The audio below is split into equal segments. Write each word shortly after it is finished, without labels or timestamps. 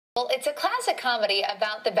Well, it's a classic comedy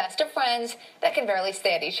about the best of friends that can barely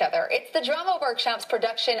stand each other. It's the Drama Workshop's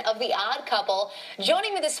production of The Odd Couple.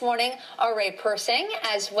 Joining me this morning are Ray Persing,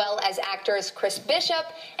 as well as actors Chris Bishop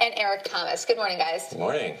and Eric Thomas. Good morning, guys. Good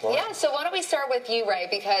morning. Yeah, so why don't we start with you, Ray,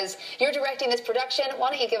 because you're directing this production. Why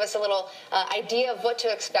don't you give us a little idea of what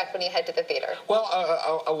to expect when you head to the theater?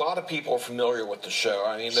 Well, a lot of people are familiar with the show.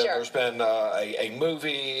 I mean, Sure. There's been a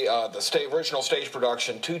movie, the original stage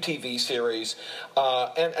production, 2 TV series,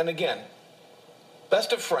 and again,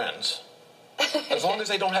 best of friends. As long as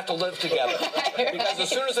they don't have to live together. Because as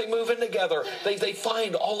soon as they move in together, they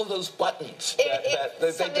find all of those buttons that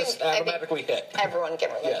they just automatically hit. Everyone can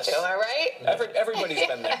relate to, am I right? Everybody's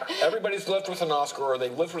been there. Everybody's lived with an Oscar, or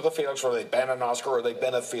they've lived with a Felix, or they've been an Oscar, or they've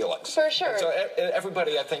been a Felix. For sure. And so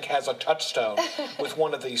everybody, I think, has a touchstone with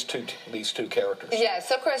one of these two characters. Yeah,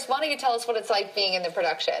 so Chris, why don't you tell us what it's like being in the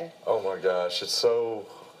production? Oh my gosh, it's so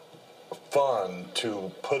fun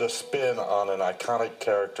to put a spin on an iconic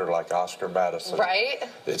character like Oscar Madison. Right?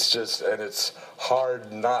 It's just, and it's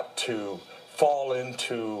hard not to fall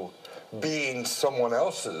into being someone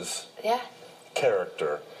else's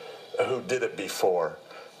character who did it before.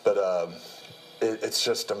 But it's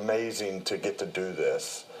just amazing to get to do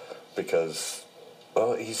this because,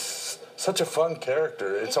 well, he's such a fun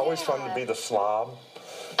character. It's always fun to be the slob.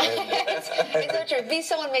 Is that true? Be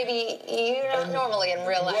someone maybe you're not normally in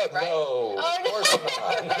real life, right? No, of course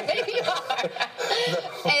not. Maybe you are.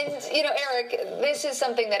 No. And, Eric, this is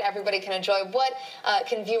something that everybody can enjoy. What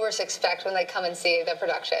can viewers expect when they come and see the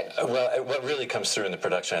production? Well, what really comes through in the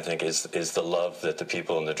production, I think, is the love that the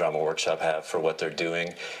people in the Drama Workshop have for what they're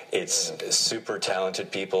doing. It's super talented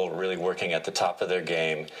people really working at the top of their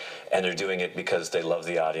game, and they're doing it because they love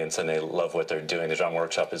the audience and they love what they're doing. The Drama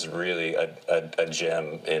Workshop is really a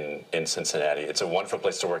gem in Cincinnati. It's a wonderful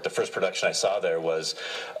place to work. The first production I saw there was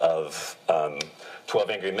of 12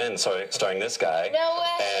 Angry Men, starring this guy. No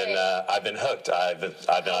way. And I've been hooked. I've been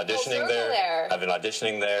auditioning there. I've been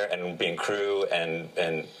auditioning there and being crew and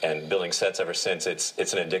building sets ever since.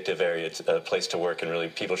 It's an addictive area. It's a place to work, and really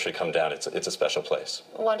people should come down. It's a special place.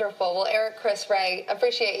 Wonderful. Well, Eric, Chris, Ray,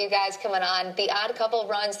 appreciate you guys coming on. The Odd Couple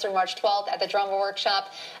runs through March 12th at the Drama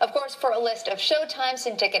Workshop. Of course, for a list of show times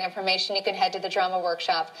and ticket information, you can head to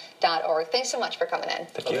thedramaworkshop.org. Thanks so much for coming in.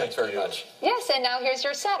 Thank you. Thanks very much. Yes, and now here's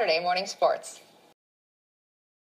your Saturday morning sports.